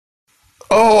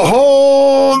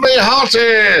Oh ho, me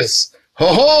hearties! Ho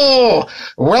ho!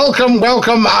 Welcome,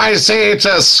 welcome, I say,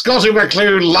 to Scottie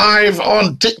McClue live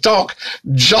on TikTok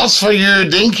just for you.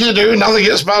 Dinky Doo, nothing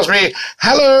gets past me.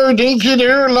 Hello, Dinky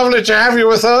Doo, lovely to have you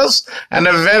with us. And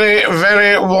a very,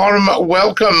 very warm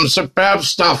welcome. Superb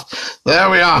stuff. There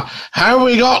we are. How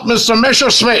we got Mr.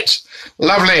 Messerschmidt?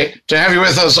 Lovely to have you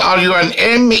with us. Are you an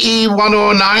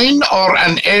ME109 or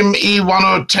an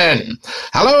ME1010?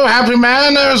 Hello, happy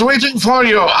man. I was waiting for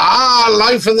you.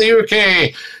 Life in the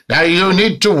UK. Now, you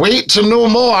need to wait to know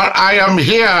more. I am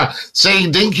here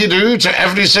saying dinky doo to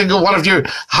every single one of you.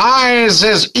 Hi,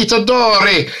 says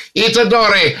Itadori.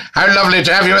 Itadori, how lovely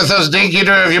to have you with us, dinky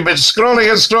doo. Have you been scrolling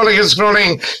and scrolling and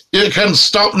scrolling? You can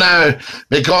stop now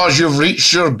because you've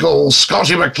reached your goal.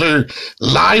 Scottie McClue,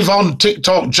 live on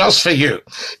TikTok just for you.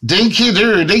 Dinky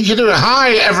doo, dinky doo.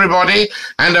 Hi, everybody,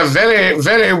 and a very,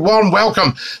 very warm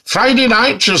welcome. Friday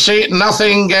night, you see,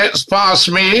 nothing gets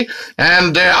past me,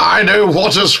 and I know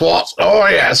what is what. Oh,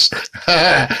 yes.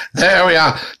 There we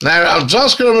are. Now, I'm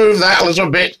just going to move that a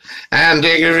little bit and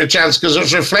give you a chance because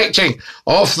it's reflecting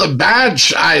off the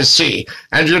badge I see.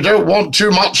 And you don't want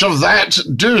too much of that,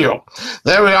 do you?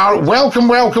 There we are. Welcome,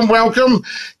 welcome, welcome.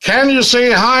 Can you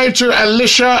say hi to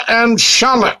Alicia and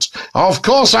Charlotte? Of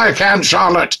course I can,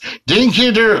 Charlotte.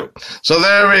 Dinky doo. So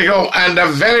there we go. And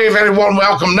a very, very warm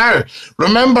welcome. Now,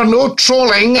 remember, no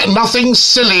trolling, nothing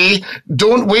silly.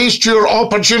 Don't waste your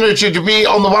opportunity to be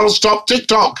on the world's top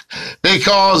TikTok,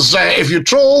 because if you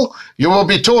troll, you will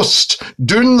be toast.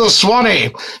 Doon the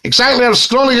Swanee. Exactly, I'm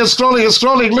scrolling and scrolling and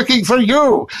scrolling, looking for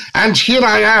you. And here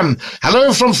I am.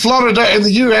 Hello from Florida in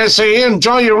the USA.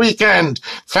 Enjoy your weekend.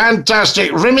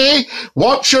 Fantastic. Remy,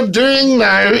 what you're doing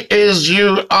now is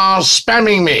you are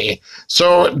spamming me.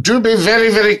 So do be very,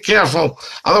 very careful.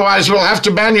 Otherwise, we'll have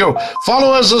to ban you.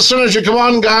 Follow us as soon as you come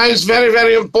on, guys. Very,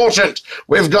 very important.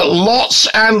 We've got lots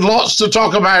and lots to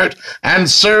talk about and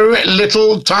so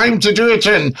little time to do it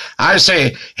in. I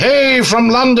say, hey, from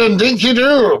London, dinky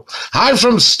doo. Hi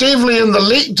from Staveley in the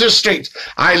Lake District.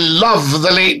 I love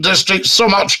the Lake District so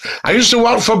much. I used to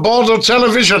work for Border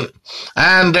Television,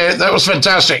 and that was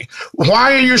fantastic.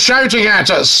 Why are you shouting at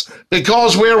us?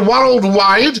 Because we're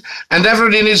worldwide and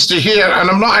everybody needs to hear, and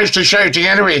I'm not actually shouting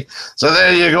anyway. So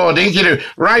there you go, dinky doo.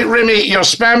 Right, Remy, you're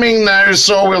spamming now,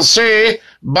 so we'll say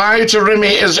bye to Remy.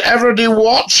 Is everybody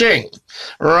watching?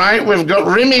 Right, we've got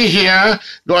Remy here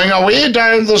going away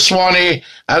down the Swanee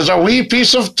as a wee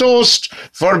piece of toast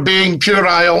for being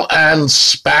puerile and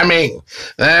spamming.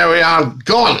 There we are,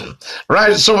 gone.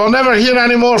 Right, so we'll never hear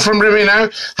any more from Remy now.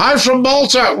 Hi from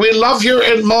Malta. We love you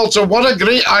in Malta. What a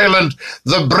great island.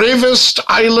 The bravest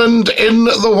island in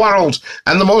the world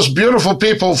and the most beautiful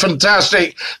people.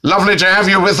 Fantastic. Lovely to have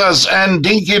you with us, and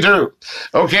dinky doo.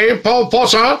 Okay, Paul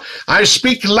Potter, I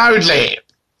speak loudly.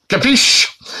 Capiche?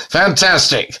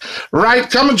 Fantastic. Right,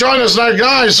 come and join us now,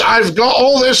 guys. I've got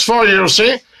all this for you,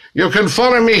 see? You can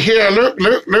follow me here. Look,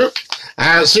 look, look.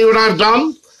 See what I've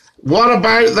done? What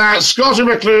about that? Scottie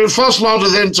McClue, first lord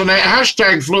of the internet,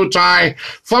 hashtag FluTie.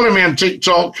 Follow me on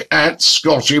TikTok at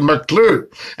Scottie McClue.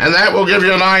 And that will give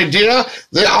you an idea.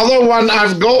 The other one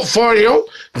I've got for you,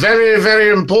 very, very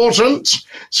important.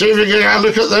 See if you can have a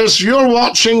look at this. You're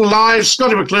watching live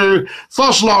Scottie McClue,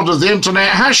 first lord of the internet,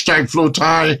 hashtag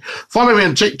FluTie. Follow me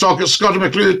on TikTok at Scottie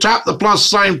McClue. Tap the plus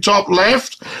sign top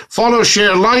left. Follow,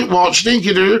 share, like, watch,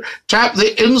 dinky doo. Tap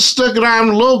the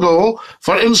Instagram logo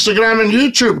for Instagram and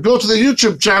YouTube. Go to the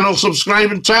YouTube channel,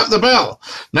 subscribe, and tap the bell.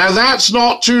 Now, that's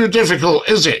not too difficult,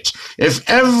 is it? If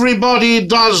everybody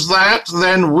does that,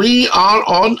 then we are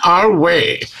on our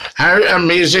way. How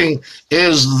amazing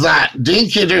is that?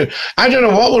 Dinky doo. I don't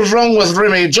know what was wrong with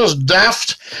Remy, just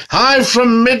daft. Hi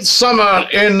from Midsummer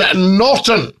in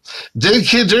Norton.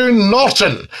 Dinky doo,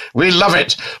 Norton. We love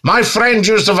it. My friend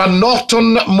used to have a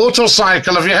Norton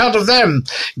motorcycle. Have you heard of them?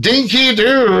 Dinky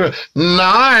doo.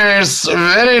 Nice.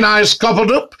 Very nice. Coupled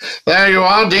up. There you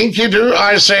are. Dinky doo,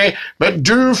 I say. But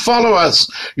do follow us.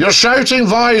 Your shouting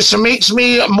voice makes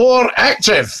me more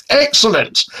active.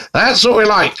 Excellent. That's what we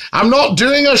like. I'm not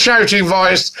doing a shouting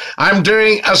voice. I'm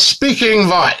doing a speaking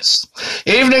voice.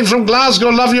 Evening from Glasgow.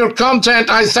 Love your content.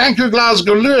 I thank you,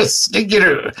 Glasgow. Lewis. Dinky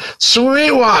doo.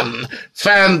 Sweet one.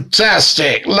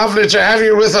 Fantastic. Lovely to have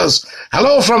you with us.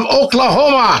 Hello from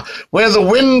Oklahoma, where the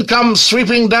wind comes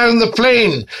sweeping down the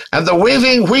plain, and the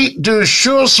waving wheat do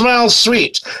sure smell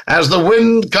sweet as the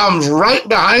wind comes right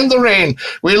behind the rain.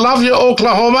 We love you,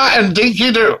 Oklahoma, and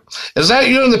dinky doo. Is that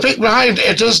you in the pic behind?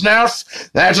 It is,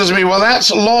 Nerf. That is me. Well, that's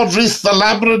Lord Reith the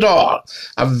Labrador.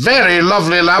 A very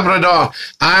lovely Labrador.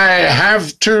 I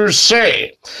have to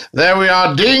say. There we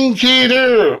are, dinky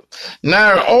do.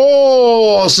 Now,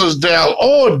 oh, says Dell.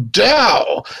 Oh,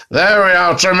 Dell. There we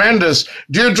are, tremendous.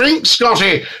 Do you drink,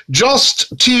 Scotty?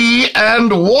 Just tea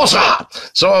and water.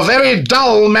 So a very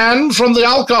dull man from the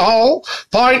alcohol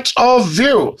point of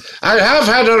view. I have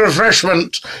had a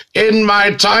refreshment in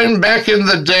my time back in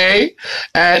the day.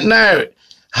 Now,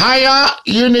 Hiya,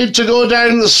 you need to go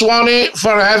down the Swanee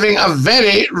for having a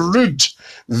very rude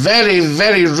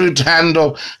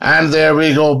handle. And there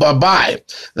we go. Bye-bye.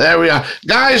 There we are.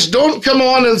 Guys, don't come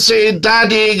on and say,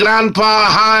 Daddy, Grandpa,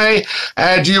 hi,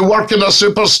 do you work in a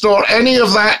superstore? Any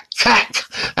of that cack,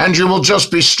 and you will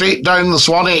just be straight down the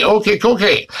Swanee. Okay,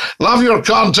 cookie. Love your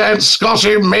content,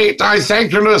 Scotty, mate. I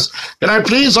thank you, Liz. Can I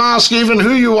please ask even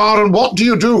who you are and what do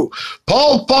you do?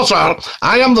 Paul Potter.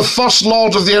 I am the first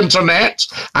lord of the internet.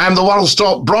 I am the world's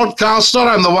top broadcaster.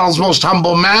 I'm the world's most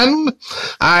humble man.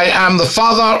 I am the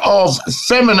father of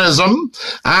feminism,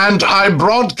 and I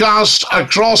broadcast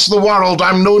across the world.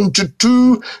 I'm known to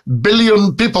 2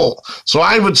 billion people. So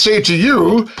I would say to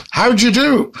you, how do you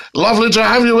do? Lovely to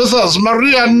have you with us.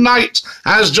 Maria Knight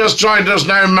has just joined us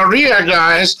now. Maria,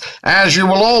 guys, as you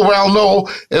will all well know,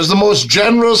 is the most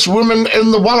generous woman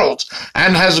in the world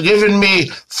and has given me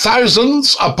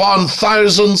thousands upon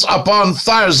thousands upon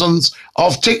thousands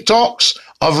of TikToks,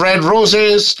 of red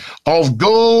roses, of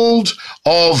gold,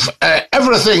 of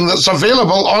everything that's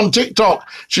available on TikTok.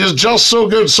 She's just so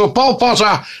good. So, Paul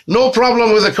Potter, no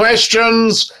problem with the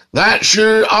questions. That's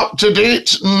you up to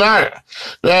date now.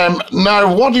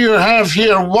 Now, what do you have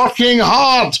here? Working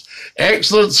hard.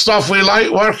 Excellent stuff. We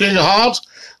like working hard.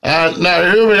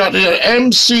 Now, who we got here?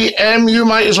 MCM, you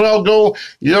might as well go.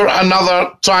 You're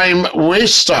another time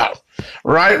waster.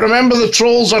 Right, remember the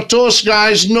trolls are toast,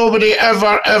 guys. Nobody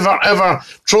ever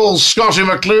trolls Scottie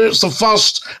McClue. It's the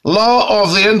first law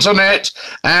of the internet.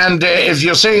 And if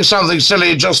you're saying something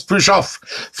silly, just push off.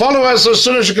 Follow us as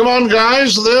soon as you come on,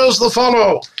 guys. There's the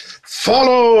follow.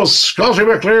 Follow Scottie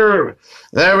McClue.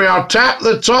 There we are. Tap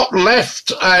the top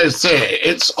left, I say.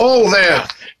 It's all there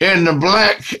in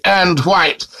black and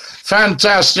white.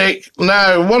 Fantastic.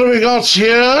 Now, what do we got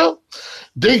here?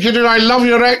 Dinky do, I love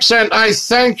your accent. I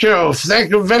thank you.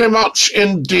 Thank you very much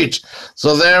indeed.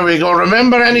 So there we go.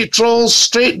 Remember, any trolls,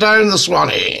 straight down the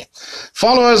Swanee.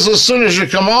 Follow us as soon as you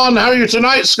come on. How are you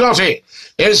tonight, Scotty?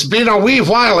 It's been a wee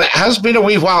while. It has been a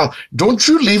wee while. Don't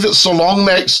you leave it so long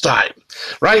next time.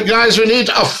 Right, guys, we need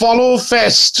a follow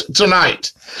fest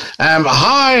tonight.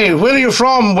 Hi, where are you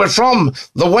from? We're from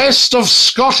the west of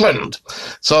Scotland.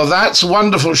 So that's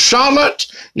wonderful. Charlotte,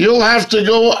 you'll have to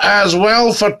go as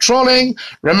well for trolling.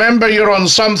 Remember, you're on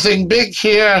something big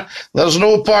here. There's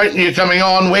no point in you coming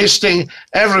on wasting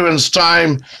everyone's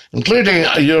time, including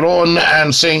your own,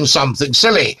 and saying something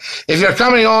silly. If you're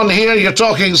coming on here, you're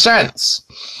talking sense.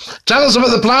 Tell us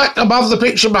about the plaque above the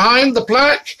picture behind. The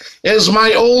plaque is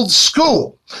my old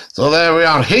school. So there we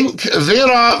are. Hinc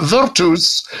vera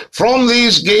virtus. From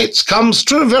these gates comes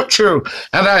true virtue.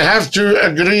 And I have to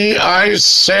agree, I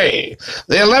say.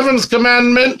 The 11th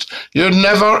commandment, you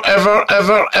never,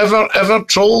 ever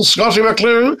troll Scottie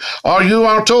McClue, or you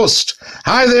are toast.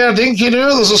 Hi there, Dinky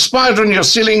Doo. There's a spider in your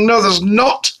ceiling. No, there's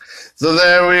not. So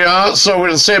there we are. So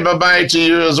we'll say bye-bye to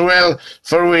you as well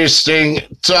for wasting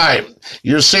time.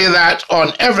 You say that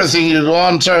on everything you go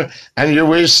on to, and you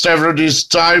waste everybody's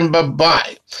time.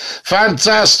 Bye-bye.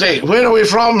 Fantastic. Where are we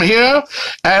from here?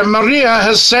 Maria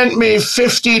has sent me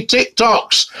 50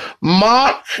 TikToks.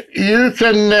 Mark, you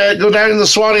can go down the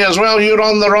Swanee as well. You're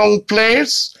on the wrong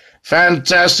place.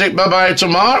 Fantastic. Bye-bye to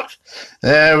Mark.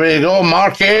 There we go,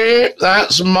 Marky.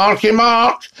 That's Marky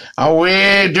Mark.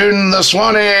 Away down the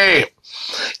Swanee.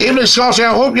 Evening, Scotty.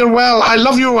 I hope you're well. I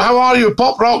love you. How are you?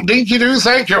 Pop Rock, Dinky Doo,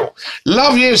 thank you.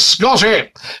 Love you,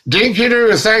 Scotty. Dinky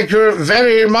Doo, thank you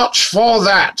very much for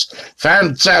that.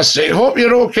 Fantastic. Hope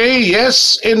you're okay.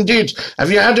 Yes, indeed. Have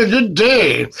you had a good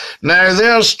day? Now,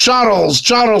 there's Charles.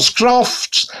 Charles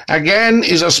Croft. Again,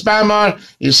 he's a spammer.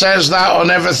 He says that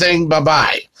on everything.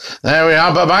 Bye-bye. There we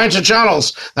are. Bye-bye to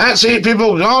Charles. That's 8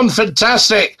 people gone.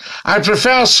 Fantastic. I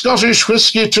prefer Scottish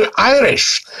whiskey to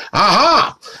Irish.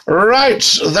 Aha. Right.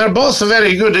 They're both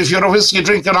very good if you're a whiskey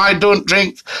drinker. I don't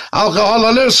drink alcohol.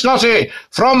 Hello, Scotty,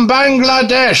 from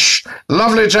Bangladesh.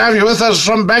 Lovely to have you with us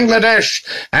from Bangladesh.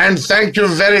 And thank you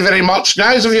very, very much.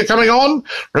 Guys, if you're coming on,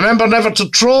 remember never to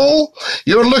troll.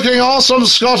 You're looking awesome,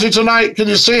 Scotty, tonight. Can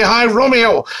you say hi,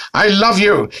 Romeo? I love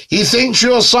you. He thinks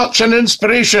you're such an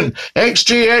inspiration.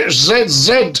 XG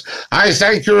GHZZ, I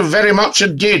thank you very much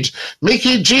indeed.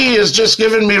 Mickey G has just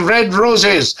given me red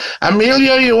roses.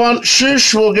 Amelia, you want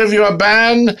shush? We'll give you a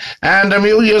ban. And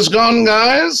Amelia's gone,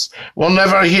 guys. We'll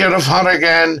never hear of her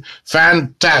again.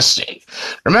 Fantastic.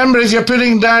 Remember, if you're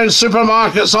putting down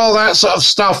supermarkets, all that sort of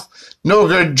stuff, no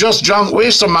good, just junk,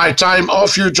 waste of my time,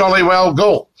 off you jolly well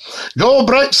go. Go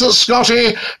Brexit,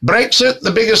 Scotty. Brexit,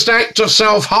 the biggest act of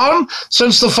self-harm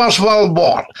since the First World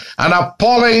War. An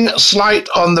appalling slight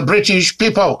on the British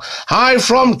people. Hi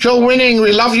from Kilwinning.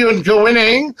 We love you in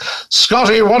Kilwinning.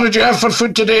 Scotty, what did you have for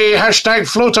food today? Hashtag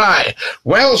Floatie.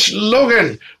 Welsh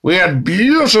Logan, we had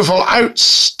beautiful,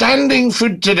 outstanding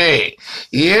food today.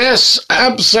 Yes,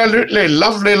 absolutely.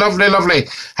 Lovely, lovely, lovely.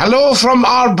 Hello from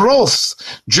Arbroath.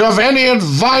 Do you have any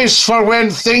advice for when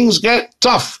things get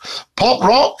tough? Pop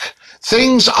rock,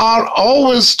 things are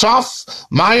always tough.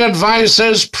 My advice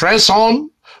is press on,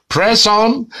 press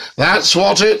on. That's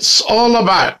what it's all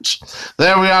about.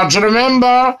 There we are. Do you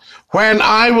remember when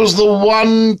I was the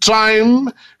one time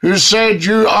who said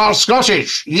you are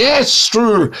Scottish? Yes,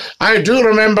 true. I do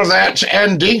remember that,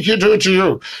 and dinky do to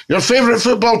you. Your favourite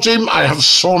football team? I have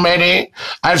so many.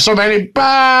 I have so many.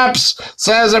 Babs,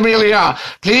 says Amelia.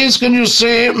 Please, can you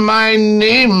say my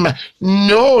name?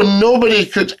 No, nobody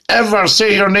could ever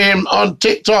say your name on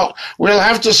TikTok. We'll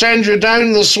have to send you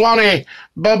down the Swanee.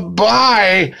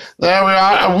 Bye-bye. There we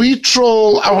are. A wee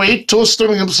troll away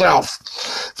toasting himself.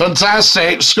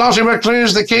 Fantastic. Scotty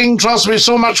McClue's the king. Trust me,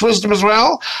 so much wisdom as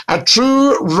well. A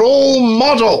true role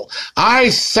model.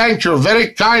 I thank you.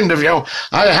 Very kind of you.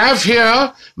 I have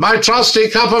here my trusty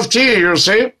cup of tea, you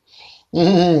see.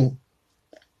 Mm-hmm.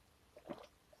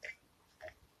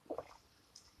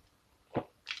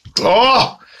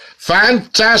 Oh,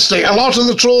 fantastic. A lot of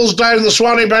the trolls down the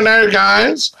Swanee by now,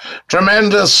 guys.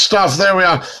 Tremendous stuff. There we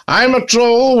are. I'm a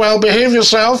troll. Well, behave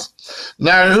yourself.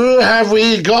 Now, who have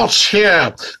we got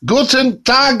here? Guten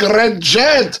Tag, Red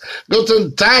Jet.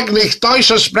 Guten Tag, nicht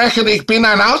Deutsche sprechen, ich bin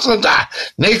ein Ausländer.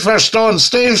 Nicht verstehen.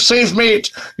 Stay safe,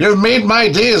 mate. You've made my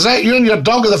day. Is that you and your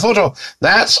dog in the photo?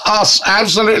 That's us,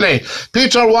 absolutely.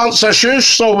 Peter wants a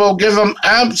shush, so we'll give him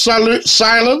absolute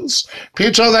silence.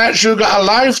 Peter, that's you got a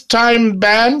lifetime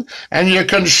ban, and you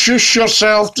can shush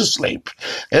yourself to sleep.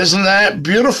 Isn't that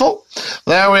beautiful?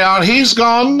 There we are. He's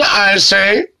gone, I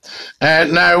say.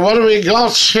 Now, what do we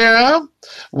got here?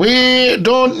 We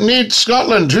don't need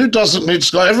Scotland. Who doesn't need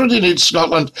Scotland? Everybody needs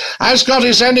Scotland. Hi,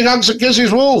 Scotty, sending hugs and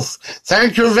kisses, Wolf.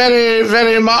 Thank you very,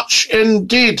 very much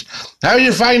indeed. How are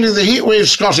you finding the heat wave,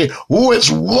 Scotty? Oh,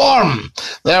 it's warm.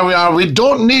 There we are. We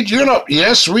don't need Europe.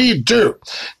 Yes, we do.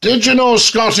 Did you know,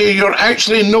 Scotty, you're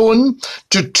actually known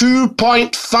to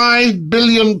 2.5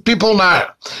 billion people now.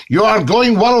 You are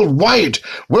going worldwide.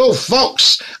 Will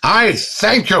Fox, I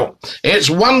thank you. It's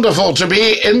wonderful to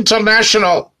be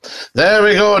international. There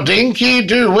we go. Dinky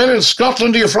do. Where in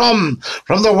Scotland are you from?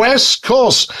 From the West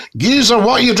Coast. Geezer,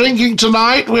 what are you drinking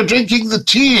tonight? We're drinking the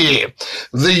tea.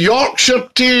 The Yorkshire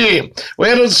tea.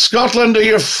 Where in Scotland are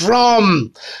you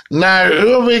from? Now,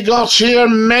 who have we got here?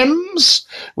 Mems?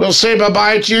 We'll say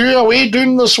bye-bye to you. Are we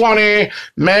doing the Swanee?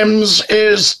 Mems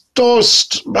is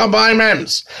toast. Bye-bye,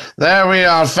 Mems. There we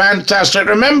are. Fantastic.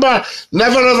 Remember,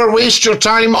 never ever waste your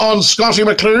time on Scotty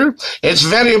McClue. It's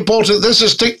very important. This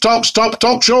is TikTok's top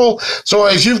talk show. So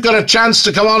if you've got a chance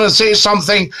to come on and say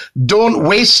something, don't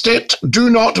waste it. Do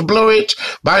not blow it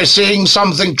by saying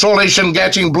something trollish and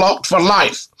getting blocked for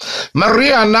life.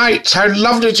 Maria Knight, how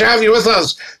lovely to have you with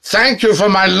us. Thank you for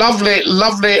my lovely,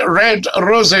 lovely red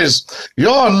roses.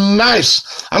 You're nice.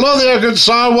 Hello there, good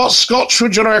sir. What scotch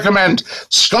would you recommend?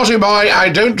 Scotty boy, I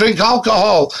don't drink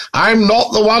alcohol. I'm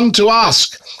not the one to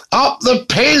ask. Up the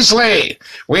Paisley.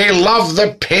 We love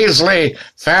the Paisley.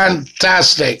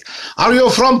 Fantastic. Are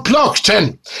you from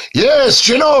Ploughton? Yes,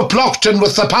 do you know Ploughton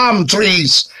with the palm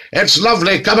trees? It's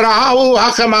lovely. Kabrahau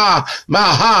Hakama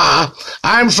Maha.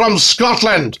 I'm from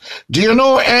Scotland. Do you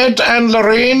know Ed and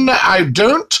Lorraine? I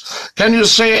don't. Can you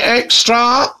say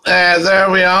extra? There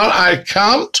we are. I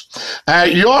can't.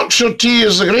 Yorkshire tea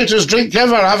is the greatest drink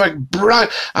ever. Have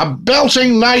a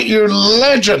belting night, you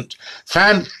legend.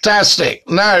 Fantastic.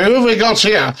 Now, who have we got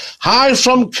here? Hi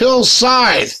from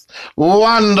Kilsyth.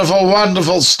 Wonderful,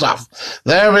 wonderful stuff.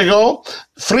 There we go.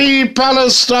 Free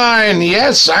Palestine,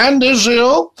 yes, and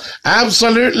Israel.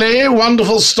 Absolutely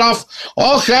wonderful stuff.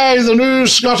 Okay, the new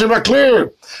Scotty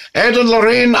McClue. Ed and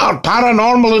Lorraine are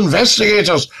paranormal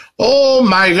investigators. Oh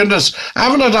my goodness, I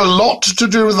haven't had a lot to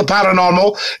do with the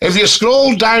paranormal. If you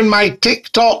scroll down my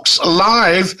TikToks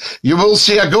live, you will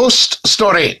see a ghost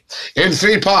story in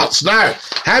 3 parts. Now,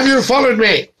 have you followed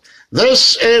me?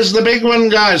 This is the big one,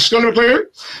 guys. Scotty McClue,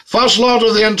 first lord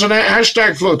of the internet,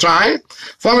 hashtag FlowTie.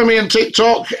 Follow me on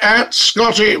TikTok at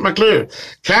Scotty McClue.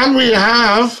 Can we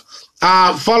have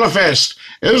Followfest?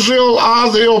 Israel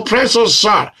are the oppressors,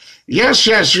 sir. Yes,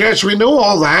 yes, yes, we know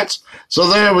all that. So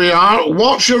there we are.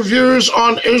 What's your views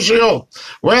on Israel?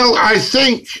 Well, I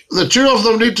think the two of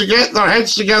them need to get their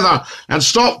heads together and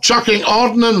stop chucking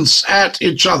ordnance at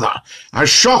each other. A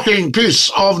shocking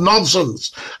piece of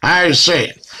nonsense, I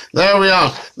say. There we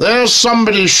are. There's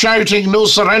somebody shouting no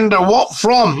surrender. What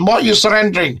from? What are you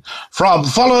surrendering from?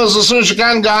 Follow us as soon as you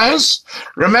can, guys.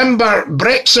 Remember,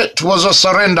 Brexit was a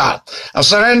surrender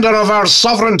of our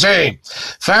sovereignty.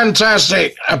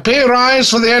 Fantastic. A pay rise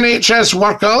for the NHS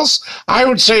workers. I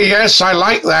would say yes, I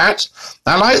like that.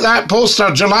 I like that poster.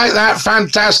 Do you like that?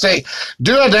 Fantastic.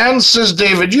 Do a dance, says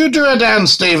David. You do a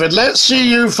dance, David. Let's see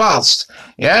you first.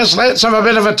 Yes, let's have a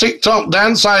bit of a TikTok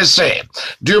dance, I say.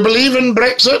 Do you believe in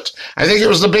Brexit? I think it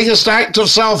was the biggest act of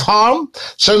self-harm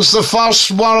since the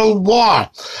First World War.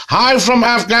 Hi from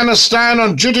Afghanistan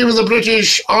on duty with the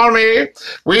British Army.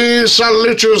 We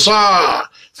salute you, sir.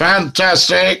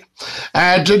 Fantastic.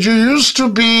 Did you used to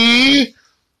be...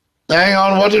 Hang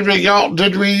on, what did we got?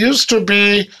 Did we used to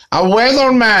be a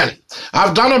weatherman?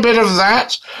 I've done a bit of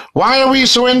that. Why are we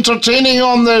so entertaining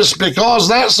on this? Because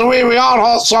that's the way we are,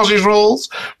 hot sausage rolls.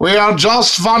 We are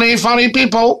just funny, funny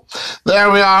people.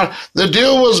 There we are. The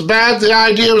deal was bad. The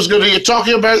idea was good. Are you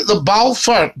talking about the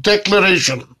Balfour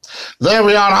Declaration? There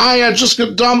we are. I just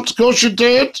got dumped. Of course you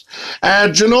did.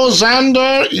 Do you know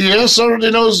Xander? Yes, I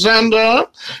already know Xander.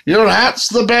 Your hat's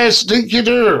the best. Dinky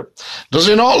do. Does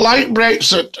he not like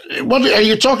Brexit? What are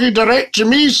you talking direct to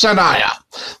me, Sanaya?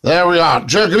 There we are.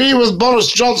 Do you agree with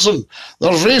Boris Johnson?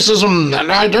 There's racism,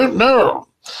 and I don't know.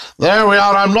 There we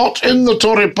are. I'm not in the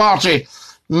Tory party.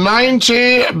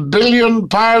 £90 billion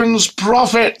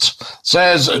profit,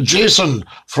 says Jason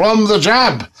from the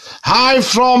Jab. Hi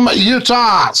from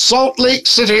Utah, Salt Lake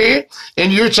City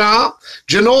in Utah.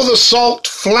 Do you know the Salt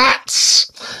Flats?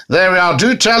 There we are.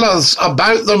 Do tell us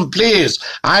about them, please.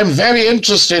 I'm very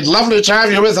interested. Lovely to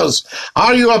have you with us.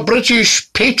 Are you a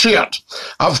British patriot?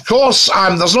 Of course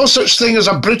I'm. There's no such thing as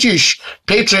a British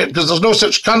patriot because there's no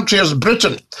such country as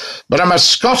Britain. But I'm a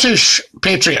Scottish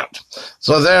patriot.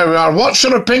 So there we are. What's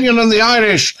your opinion on the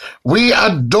Irish? We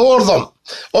adore them.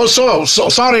 Oh, so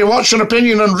sorry, what's your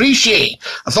opinion on Rishi?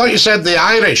 I thought you said the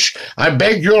Irish. I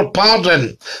beg your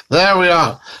pardon. There we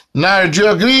are. Now, do you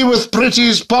agree with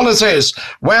Pretty's policies?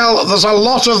 Well, there's a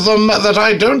lot of them that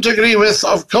I don't agree with,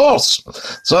 of course.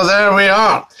 So there we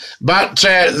are. But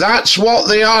that's what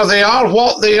they are. They are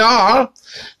what they are.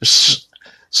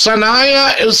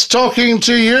 Sanaya is talking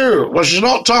to you. Well, she's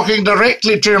not talking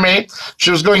directly to me.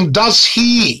 She was going, does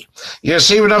he? You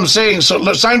see what I'm saying? So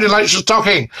it sounded like she's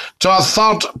talking to a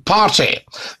third party.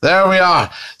 There we are.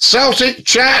 Celtic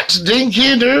chat,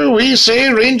 dinky do. We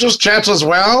say Rangers chat as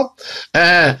well.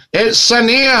 It's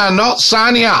Sania, not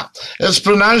Sania. It's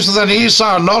pronounced with an E,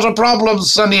 sir. Not a problem,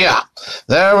 Sania.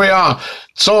 There we are.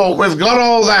 So we've got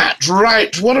all that.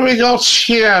 Right, what do we got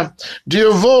here? Do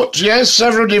you vote? Yes,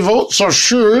 everybody votes or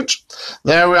should.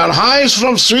 There we are. Highs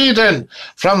from Sweden,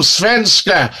 from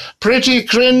Svenska. Pretty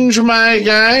cringe, my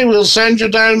guy. We'll send you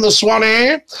down the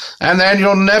Swanee, and then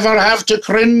you'll never have to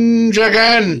cringe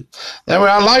again. There we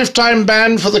are. Lifetime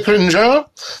ban for the cringer.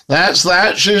 That's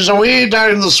that. She's away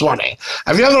down the Swanee.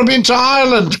 Have you ever been to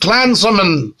Ireland,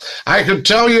 Clansaman? I could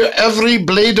tell you every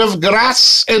blade of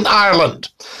grass in Ireland.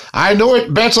 I know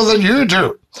it better than you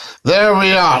do. There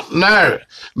we are. Now,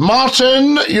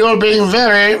 Martin, you're being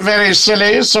very, very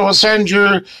silly, so we'll send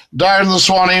you down the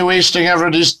Swanee, wasting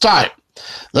everybody's time.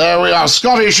 There we are.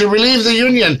 Scotty, should we leave the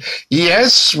Union?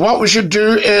 Yes, what we should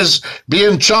do is be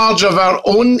in charge of our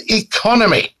own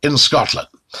economy in Scotland.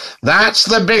 That's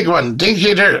the big one.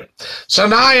 Dinky-doo.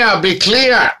 Sanaya, be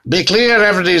clear. Be clear,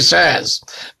 everybody says.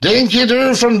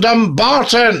 Dinky-doo from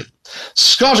Dumbarton.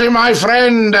 Scotty, my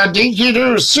friend,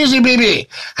 dinky-doo. Susie baby,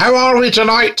 how are we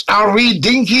tonight? Are we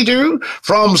dinky-doo?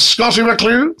 From Scotty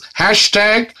McClue,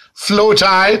 hashtag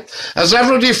FlowTie. Has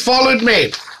everybody followed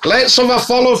me? Let's have a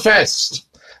follow fest.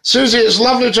 Susie, it's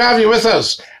lovely to have you with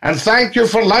us, and thank you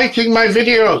for liking my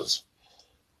videos.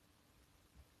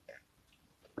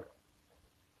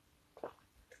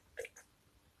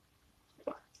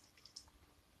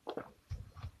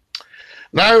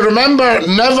 Now, remember,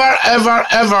 never, ever,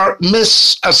 ever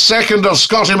miss a second of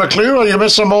Scotty McClue or you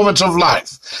miss a moment of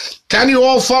life. Can you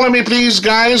all follow me, please,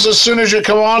 guys, as soon as you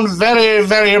come on? Very,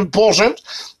 very important.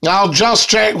 I'll just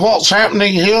check what's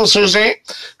happening here, Susie.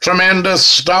 Tremendous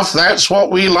stuff. That's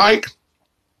what we like.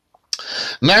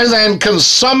 Now then, can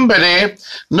somebody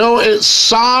know it's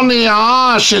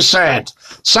Sania, she said.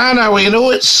 Sana, we know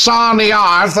it's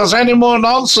Sania. If there's any more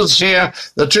nonsense here,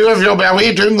 the two of you will be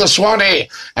away doing the Swanee,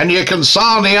 and you can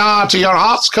Sania to your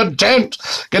heart's content.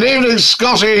 Good evening,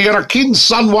 Scotty. You're a keen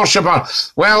sun worshipper.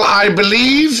 Well, I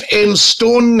believe in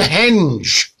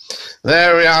Stonehenge.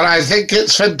 There we are. I think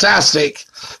it's fantastic.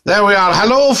 There we are.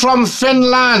 Hello from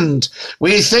Finland.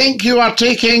 We think you are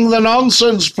taking the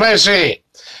nonsense, Plessy.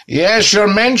 Yes, you're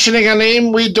mentioning a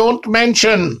name we don't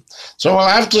mention. So we'll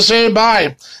have to say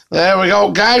bye. There we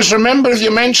go. Guys, remember, if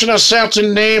you mention a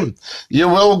certain name, you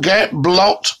will get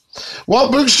blocked.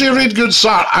 What books do you read, good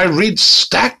sir? I read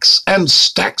stacks and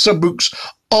stacks of books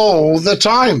all the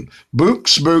time.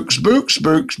 Books, books, books,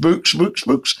 books, books, books,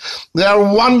 books. They're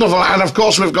wonderful. And, of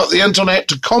course, we've got the internet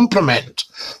to complement.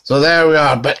 So there we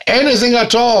are. But anything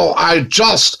at all, I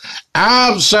just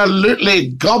absolutely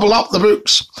gobble up the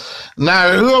books.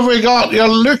 Now, who have we got? You're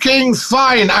looking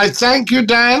fine. I thank you,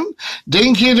 Dan.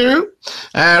 Dinky Doo.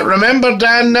 Remember,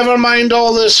 Dan, never mind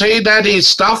all this hey daddy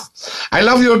stuff. I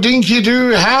love your Dinky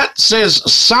Doo hat, says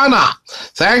Sana.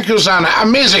 Thank you, Sana.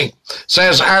 Amazing,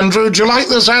 says Andrew. Do you like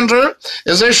this, Andrew?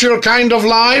 Is this your kind of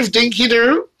live, Dinky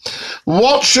Doo?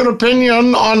 What's your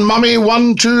opinion on Mummy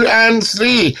 1, 2, and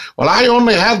 3? Well, I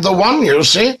only had the one, you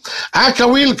see.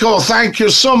 Akawilko, thank you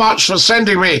so much for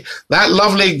sending me that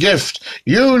lovely gift.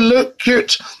 You look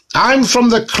cute. I'm from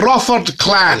the Crawford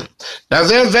clan. Now,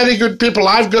 they're very good people.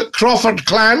 I've got Crawford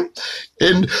clan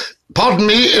in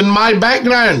my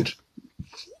background.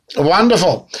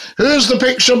 Wonderful. Who's the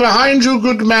picture behind you,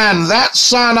 good man? That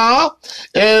Sana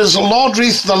is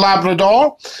Lordreath the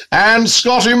Labrador and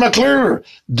Scotty McClure.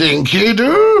 Dinky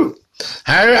Doo.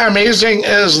 How amazing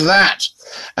is that?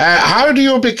 How do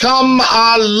you become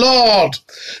a lord?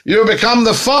 You become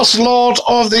the first lord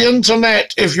of the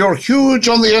internet if you're huge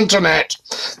on the internet.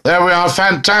 There we are.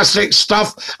 Fantastic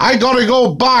stuff. I gotta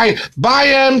go. Bye. Bye,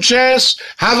 M-Chess.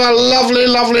 Have a lovely,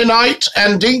 lovely night.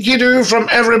 And Dinky Doo from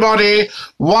everybody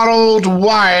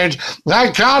worldwide.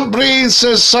 I can't breathe,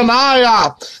 says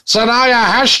Sanaya. Sanaya,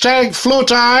 hashtag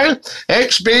FloatEye.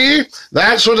 XB.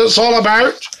 That's what it's all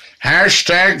about.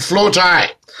 Hashtag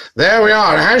FloatEye. There we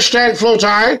are. Hashtag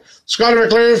FloatEye. Scotty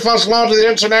McClure, first lord of the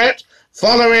internet.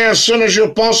 Follow me as soon as you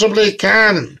possibly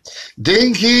can.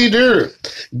 Dinky Doo.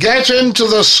 Get into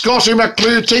the Scotty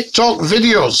McClure TikTok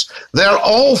videos. They're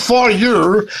all for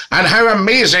you, and how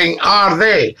amazing are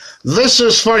they? This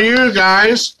is for you,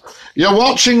 guys. You're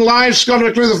watching live Scotty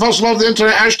McClure, the first lord of the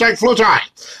internet. Hashtag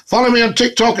FloatEye. Follow me on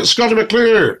TikTok at Scotty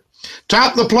McClure.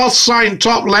 Tap the plus sign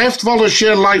top left, follow,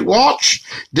 share, like, watch.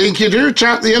 Dinky Doo,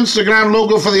 tap the Instagram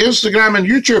logo for the Instagram and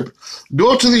YouTube.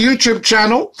 Go to the YouTube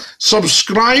channel,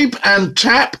 subscribe, and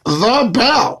tap the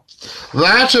bell.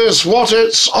 That is what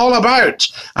it's all about,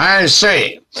 I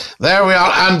say. There we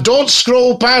are. And don't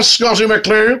scroll past Scotty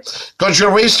McClure, because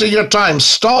you're wasting your time.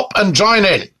 Stop and join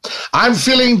in. I'm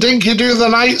feeling Dinky Doo the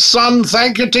night sun.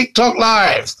 Thank you, TikTok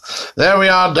Live. There we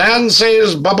are. Dan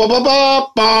says,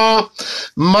 ba-ba-ba-ba-ba.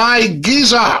 My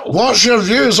Giza, what's your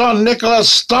views on Nicola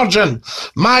Sturgeon?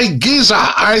 My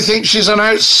Giza, I think she's an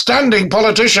outstanding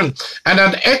politician and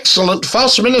an excellent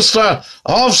First Minister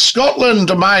of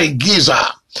Scotland, my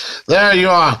Giza. There you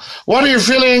are. What are you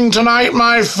feeling tonight,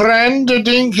 my friend,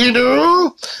 Dinky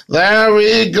Doo? There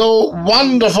we go.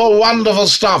 Wonderful, wonderful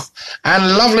stuff.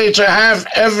 And lovely to have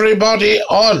everybody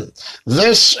on.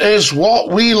 This is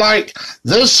what we like.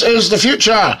 This is the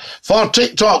future for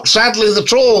TikTok. Sadly, the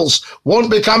trolls won't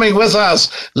be coming with us.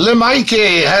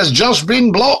 Limikey has just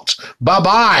been blocked.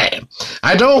 Bye-bye.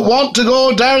 I don't want to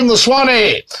go down the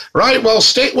Swanee. Right, well,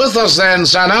 stick with us then,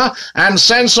 Sana, and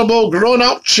sensible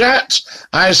grown-up chat.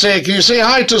 I say, can you say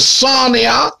hi to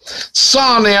Sania?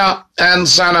 Sania and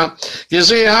Sana. Can you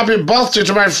say happy birthday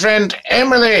to my friend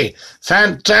Emily?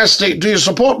 Fantastic. Do you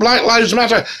support Black Lives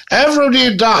Matter?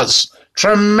 Everybody does.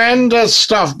 Tremendous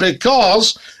stuff,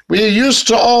 because we used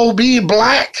to all be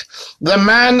black, the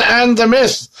man and the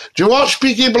myth. Do you watch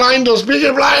Peaky Blinders?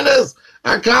 Peaky Blinders!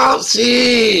 I can't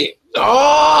see.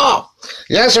 Oh!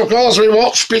 Yes, of course, we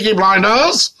watch Peaky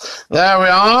Blinders. There we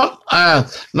are.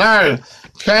 Now,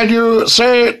 can you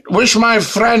say, wish my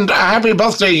friend a happy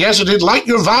birthday? Yes, I did. Like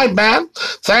your vibe, man.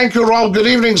 Thank you, Rob. Good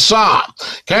evening, sir.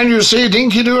 Can you say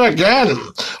Dinky Doo again?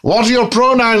 What are your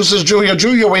pronouns, says Julia?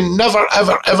 Julia, we never,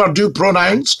 ever, ever do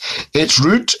pronouns. It's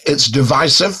rude, it's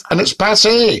divisive, and it's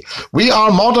passé. We are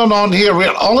modern on here.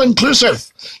 We're all-inclusive.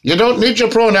 You don't need your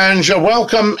pronouns. You're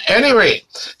welcome anyway.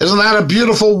 Isn't that a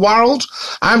beautiful world?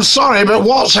 I'm sorry, but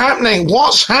what's happening?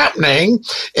 What's happening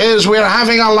is we're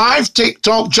having a live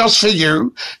TikTok just for you.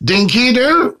 McClue. Dinky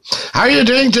Doo. How are you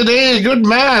doing today? Good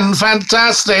man.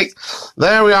 Fantastic.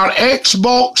 There we are.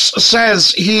 Xbox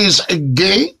says he's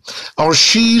gay or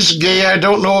she's gay. I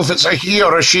don't know if it's a he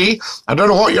or a she. I don't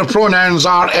know what your pronouns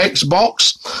are,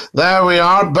 Xbox. There we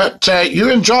are. But you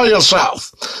enjoy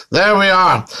yourself. There we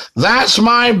are. That's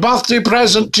my birthday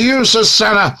present to you, says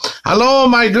Senna. Hello,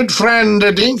 my good friend,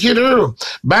 Dinky Doo.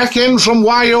 Back in from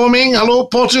Wyoming. Hello,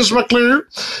 Potus McClue.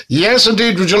 Yes,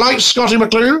 indeed. Would you like Scottie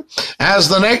McClue as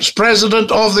the next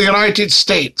president of the United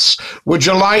States? Would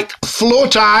you like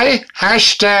Floatie,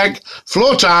 hashtag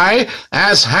Floatie,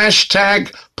 as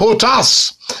hashtag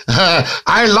POTUS?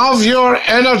 I love your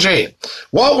energy.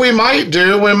 What we might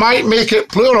do, we might make it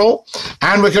plural,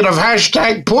 and we could have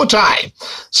hashtag POTI.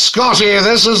 Scottie,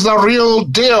 this is the real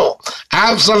deal.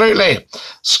 Absolutely.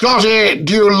 Scottie,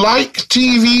 do you like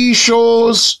TV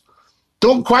shows?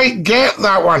 Don't quite get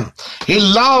that one. He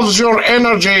loves your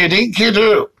energy, Dinky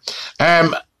Doo.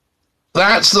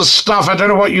 That's the stuff. I don't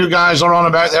know what you guys are on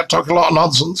about there. Talk a lot of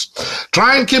nonsense.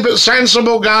 Try and keep it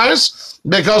sensible, guys,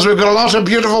 because we've got a lot of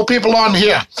beautiful people on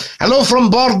here. Hello from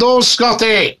Bordeaux,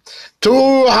 Scottie.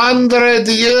 200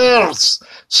 years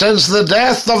since the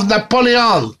death of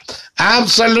Napoleon.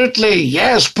 Absolutely,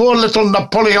 yes, poor little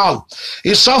Napoleon.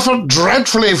 He suffered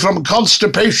dreadfully from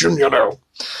constipation, you know.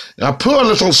 A poor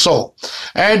little soul.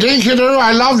 Dinky Doo,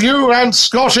 I love you, and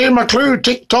Scottie McClue,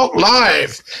 TikTok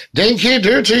Live. Dinky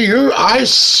Doo to you, I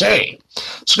say.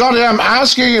 Scottie, I'm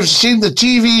asking if you've seen the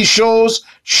TV shows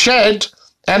Shed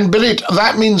and Billet.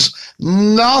 That means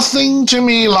nothing to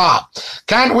me, la.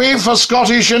 Can't wait for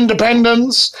Scottish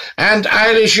independence and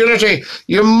Irish unity.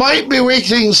 You might be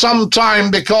waiting some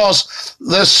time because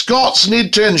the Scots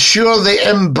need to ensure they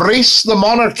embrace the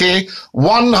monarchy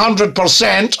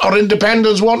 100% or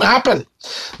independence won't happen.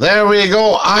 There we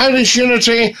go. Irish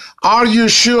unity, are you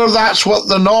sure that's what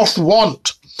the North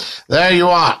want? There you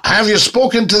are. Have you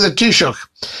spoken to the Taoiseach?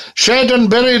 Shed and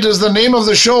Buried is the name of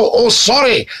the show. Oh,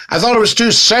 sorry. I thought it was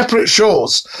two separate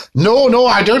shows. No,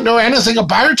 I don't know anything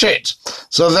about it.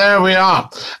 So there we are.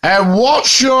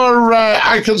 What's your,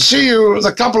 I can see you,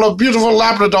 the couple of beautiful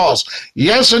Labradors.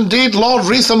 Yes, indeed, Lord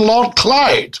Reith and Lord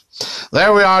Clyde.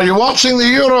 There we are. You watching the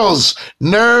Euros?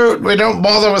 No, we don't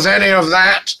bother with any of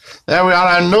that. There we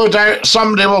are. And no doubt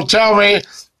somebody will tell me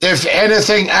if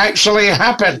anything actually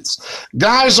happens.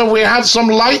 Guys, have we had some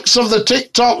likes of the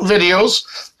TikTok videos?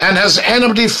 And has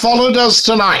anybody followed us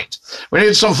tonight? We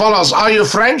need some followers. Are you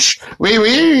French?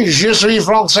 Oui, je suis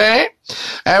français.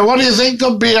 What do you think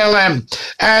of BLM?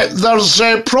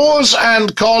 There's pros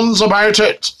and cons about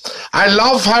it. I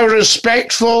love how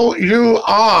respectful you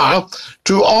are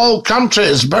to all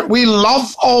countries, but we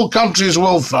love all countries,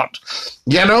 Wilford,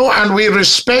 you know, and we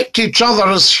respect each other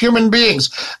as human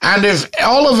beings. And if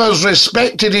all of us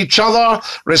respected each other,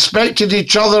 respected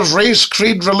each other's race,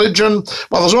 creed, religion,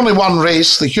 well, there's only one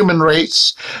race, the human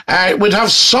race, we'd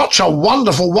have such a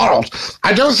wonderful world.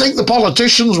 I don't think the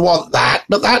politicians want that,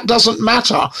 but that doesn't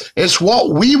matter. It's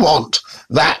what we want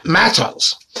that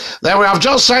matters. There we have.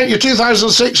 Just sent you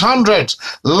 2,600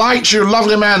 likes, you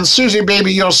lovely man. Susie,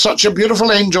 baby, you're such a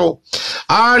beautiful angel.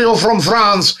 Are you from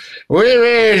France?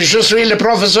 Oui, je suis le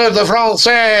professeur de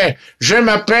français. Je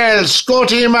m'appelle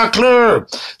Scottie McClue.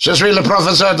 Je suis le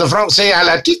professeur de français à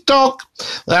la TikTok.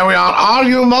 There we are. Are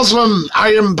you Muslim?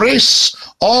 I embrace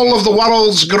all of the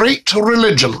world's great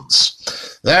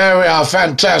religions. There we are.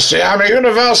 Fantastic. I'm a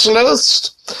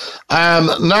universalist.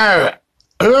 Now,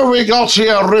 who have we got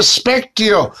here? Respect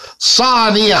you,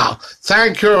 Sania.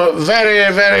 Thank you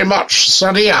very, very much,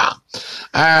 Sania.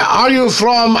 Are you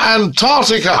from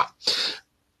Antarctica?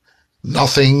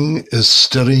 Nothing is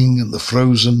stirring in the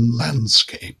frozen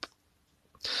landscape.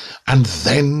 And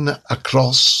then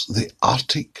across the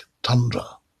Arctic tundra,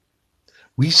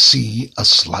 we see a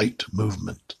slight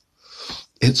movement.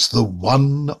 It's the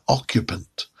one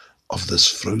occupant of this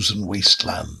frozen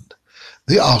wasteland,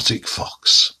 the Arctic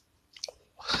fox.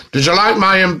 Did you like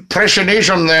my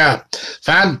impersonation there?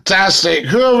 Fantastic.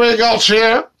 Who have we got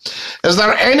here? Is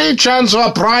there any chance of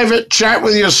a private chat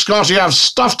with you, Scottie? I've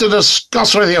stuff to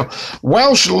discuss with you.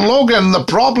 Welsh Logan, the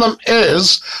problem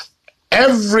is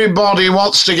everybody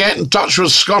wants to get in touch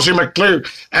with Scottie McClue,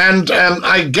 and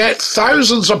I get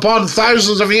thousands upon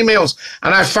thousands of emails,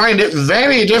 and I find it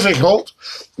very difficult.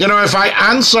 You know, if I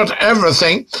answered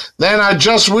everything, then I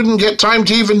just wouldn't get time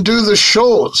to even do the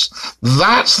shows.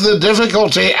 That's the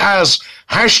difficulty as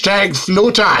hashtag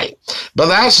Floatie. But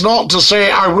that's not to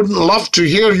say I wouldn't love to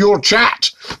hear your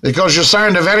chat, because you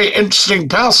sound a very interesting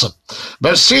person.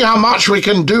 But see how much we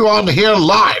can do on here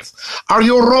live. Are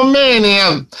you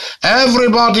Romanian?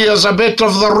 Everybody has a bit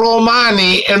of the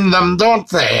Romani in them, don't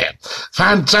they?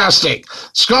 Fantastic.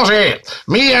 Scotty,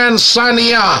 me and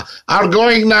Sania are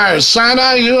going now.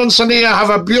 Sana, you and Sania have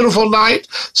a beautiful night.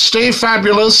 Stay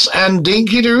fabulous and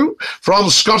dinky-doo from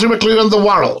Scotty McClue and the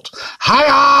world.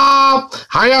 Hiya!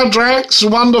 Hiya, Drex.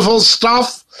 Wonderful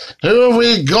stuff. Who have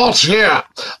we got here?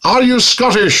 Are you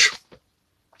Scottish?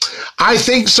 I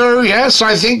think so, yes.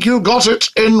 I think you got it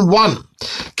in one.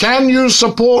 Can you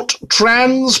support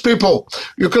trans people?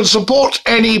 You can support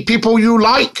any people you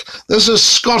like. This is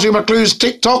Scotty McClue's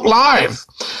TikTok Live.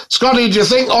 Scotty, do you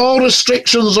think all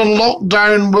restrictions on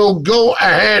lockdown will go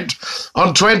ahead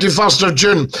on 21st of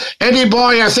June? Eddie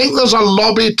boy, I think there's a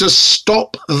lobby to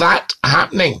stop that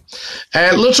happening.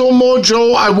 Little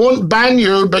Mojo, I won't ban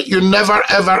you, but you never,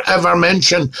 ever, ever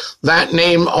mention that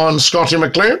name on Scotty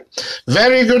McClue.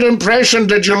 Very good impression.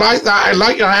 Did you like that? I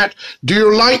like your hat. Do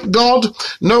you like God?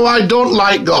 No, I don't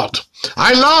like God.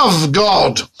 I love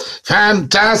God.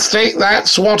 Fantastic.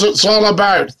 That's what it's all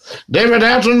about. David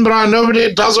Attenborough,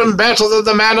 nobody does him better than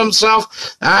the man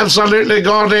himself. Absolutely,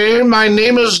 Gordy. My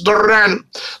name is Duran.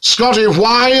 Scotty,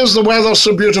 why is the weather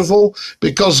so beautiful?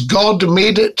 Because God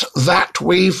made it that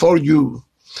way for you.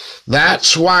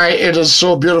 That's why it is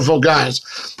so beautiful, guys.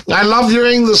 I love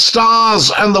viewing the stars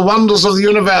and the wonders of the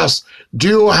universe. Do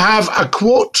you have a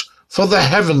quote for the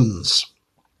heavens?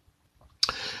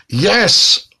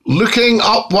 Yes, looking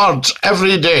upward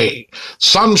every day,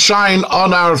 sunshine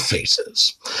on our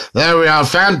faces. There we are,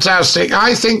 fantastic.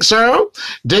 I think so.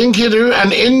 Dinky-doo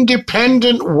and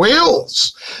Independent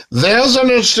Wales. There's an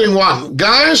interesting one.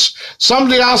 Guys,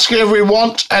 somebody asked if we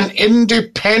want an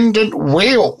Independent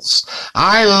Wales.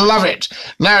 I love it.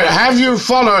 Now, have you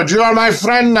followed? You are my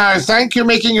friend now. Thank you,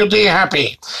 making your day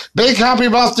happy. Big happy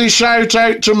birthday shout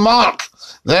out to Mark.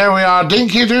 There we are.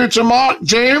 Dinky-doo to Mark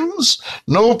James.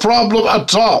 No problem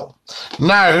at all.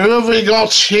 Now, who have we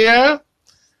got here?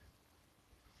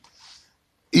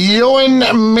 Ewan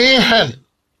Mahan.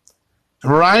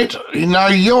 Right? Now,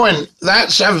 Ewan,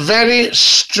 that's a very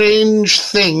strange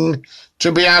thing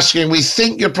to be asking. We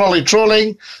think you're probably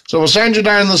trolling, so we'll send you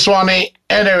down the Swanee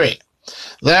anyway.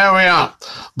 There we are.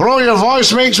 Bro, your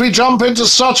voice makes me jump into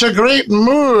such a great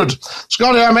mood.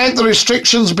 Scotty, I meant the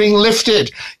restrictions being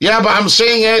lifted. Yeah, but I'm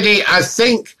saying, Eddie, I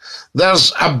think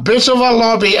there's a bit of a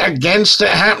lobby against it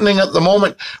happening at the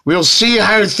moment. We'll see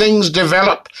how things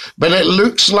develop, but it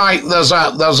looks like there's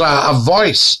a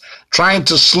voice trying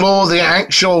to slow the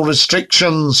actual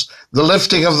restrictions, the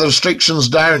lifting of the restrictions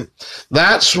down.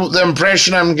 That's the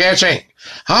impression I'm getting.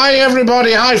 Hi,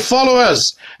 everybody. Hi,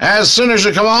 followers. As soon as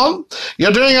you come on,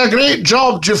 you're doing a great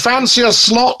job. Do you fancy a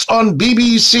slot on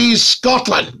BBC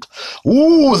Scotland?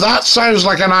 Ooh, that sounds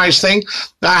like a nice thing.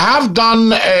 I have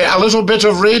done a little bit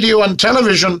of radio and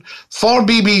television for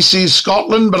BBC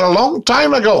Scotland, but a long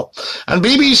time ago. And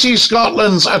BBC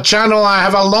Scotland's a channel I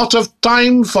have a lot of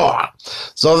time for.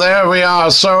 So there we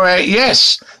are. So,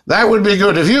 yes, that would be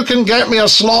good. If you can get me a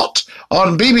slot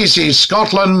on BBC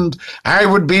Scotland, I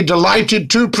would be delighted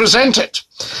to present it.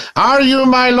 Are you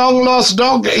my long-lost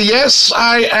dog? Yes,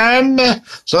 I am.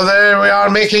 So there we are,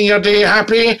 making your day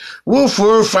happy. Woof,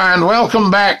 woof, and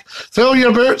welcome back. Fill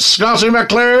your boots, Scotty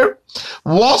McClue.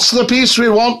 What's the piece we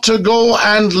want to go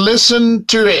and listen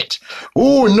to it?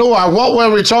 Oh, Noah, what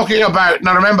were we talking about?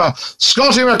 Now remember,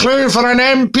 Scotty McClue for an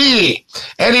MP.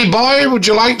 Eddie boy, would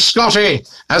you like Scotty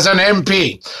as an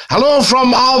MP? Hello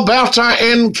from Alberta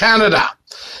in Canada.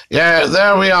 Yeah,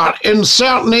 there we are.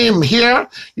 Insert name here.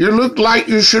 You look like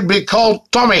you should be called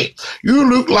Tommy. You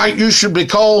look like you should be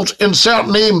called insert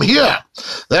name here.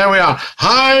 There we are.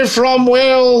 Hi from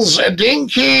Wales,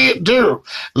 Dinky-doo.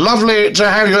 Lovely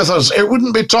to have you with us. It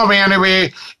wouldn't be Tommy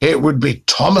anyway. It would be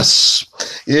Thomas.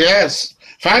 Yes,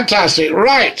 fantastic.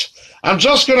 Right, I'm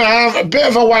just going to have a bit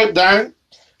of a wipe down.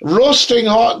 Roasting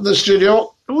hot in the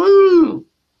studio. Woo!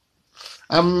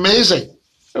 Amazing.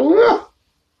 Woo!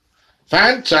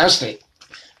 Fantastic.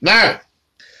 Now,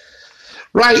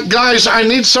 right, guys, I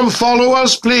need some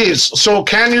followers, please. So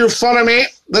can you follow me?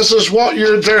 This is what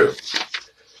you do.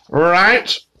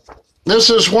 Right? This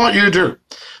is what you do.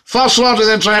 First lot of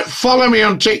the internet, follow me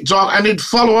on TikTok. I need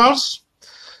followers.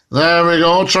 There we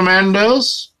go.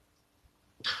 Tremendous.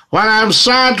 When I'm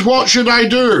sad, what should I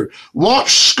do?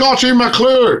 Watch Scotty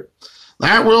McClue.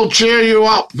 That will cheer you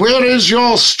up. Where is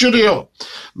your studio?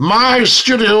 My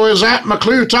studio is at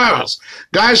McClue Towers.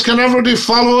 Guys, can everybody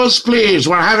follow us, please?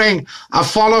 We're having a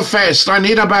follow fest. I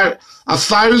need about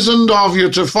 1,000 of you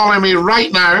to follow me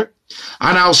right now.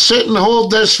 and I'll sit and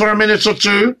hold this for a minute or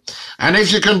two. And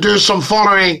if you can do some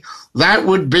following, that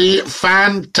would be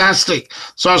fantastic.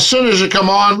 So as soon as you come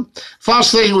on,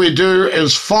 first thing we do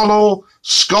is follow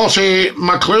Scottie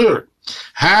McClue.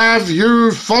 Have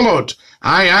you followed?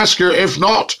 I ask you, if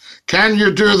not, can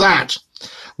you do that?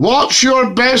 What's your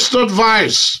best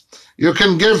advice you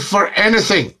can give for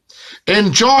anything?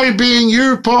 Enjoy being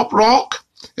you, Pop Rock.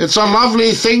 It's a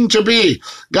lovely thing to be.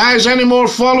 Guys, any more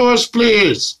followers,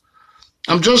 please?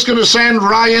 I'm just going to send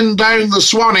Ryan down the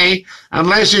Swanee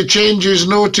unless he changes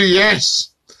no to yes.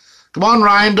 Come on,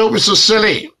 Ryan, don't be so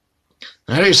silly.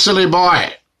 Very silly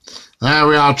boy. There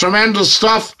we are. Tremendous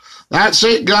stuff. That's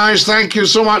it, guys. Thank you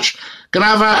so much. Can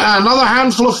I have another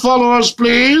handful of followers,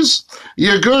 please?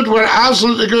 You're good. We're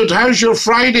absolutely good. How's your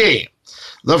Friday?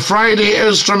 The Friday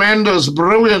is tremendous.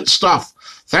 Brilliant stuff.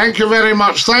 Thank you very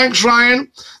much. Thanks,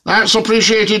 Ryan. That's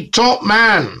appreciated. Top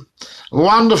man.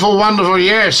 Wonderful, wonderful.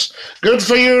 Yes. Good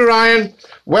for you, Ryan.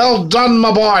 Well done,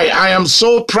 my boy. I am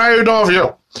so proud of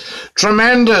you.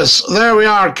 Tremendous. There we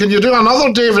are. Can you do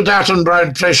another David Attenborough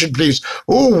impression, please?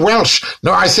 Oh, Welsh.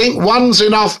 No, I think one's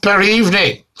enough per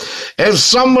evening. If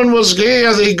someone was gay,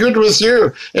 are they good with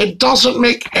you? It doesn't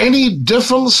make any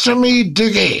difference to me,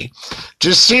 Dougie. Do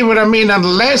you see what I mean?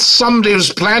 Unless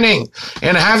somebody's planning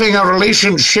in having a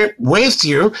relationship with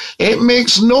you, it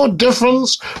makes no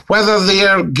difference whether they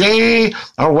are gay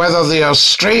or whether they are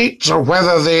straight or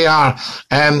whether they are,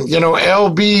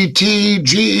 LBT,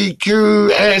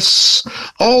 GEQS,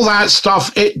 all that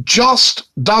stuff. It just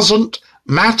doesn't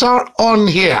matter on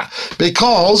here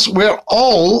because we're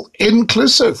all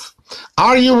inclusive.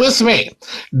 Are you with me?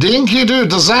 Dinky do.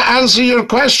 Does that answer your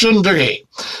question, Dougie?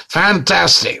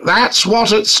 Fantastic. That's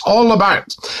what it's all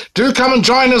about. Do come and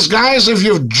join us, guys. If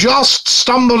you've just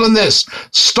stumbled on this,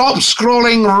 stop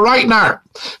scrolling right now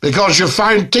because you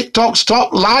found TikTok's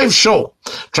top live show.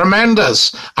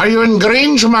 Tremendous. Are you in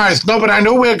Grangemouth? No, but I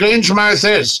know where Grangemouth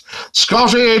is.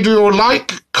 Scottie, do you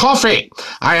like coffee?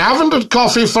 I haven't had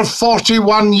coffee for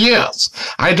 41 years.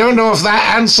 I don't know if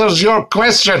that answers your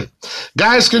question.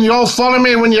 Guys, can you all follow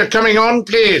me when you're coming on,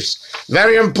 please?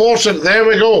 Very important. There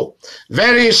we go.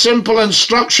 Very simple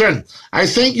instruction. I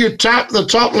think you tap the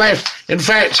top left. In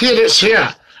fact, here it's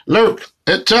here. Look,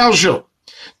 it tells you.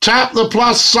 Tap the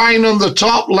plus sign on the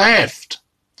top left.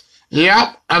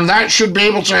 Yep, and that should be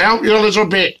able to help you a little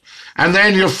bit. And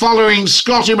then you're following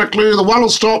Scottie McClue, the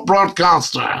world's top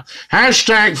broadcaster.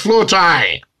 Hashtag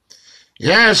FLOTI.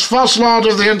 Yes, First Lord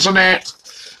of the Internet.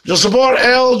 To support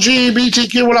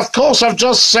LGBTQ, well, of course, I've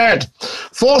just said.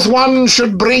 Fourth one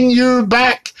should bring you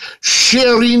back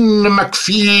Shireen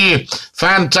McPhee.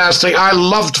 Fantastic. I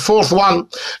loved fourth one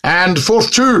and fourth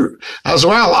two as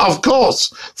well, of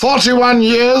course. 41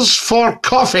 years for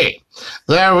coffee.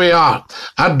 There we are.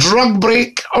 A drug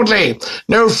break only.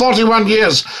 No, 41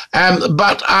 years.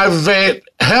 But I've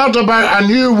heard about a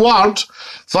new word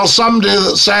for somebody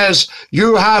that says,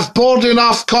 you have poured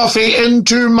enough coffee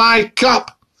into my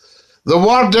cup. The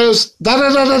word is...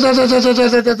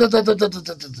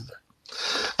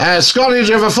 Scottie, do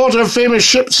you have a photo of famous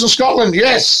ships in Scotland?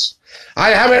 Yes.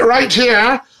 I have it right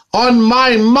here on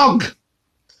my mug.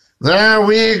 There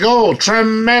we go.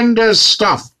 Tremendous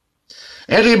stuff.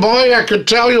 Eddie boy, I could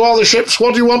tell you all the ships.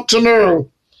 What do you want to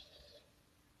know?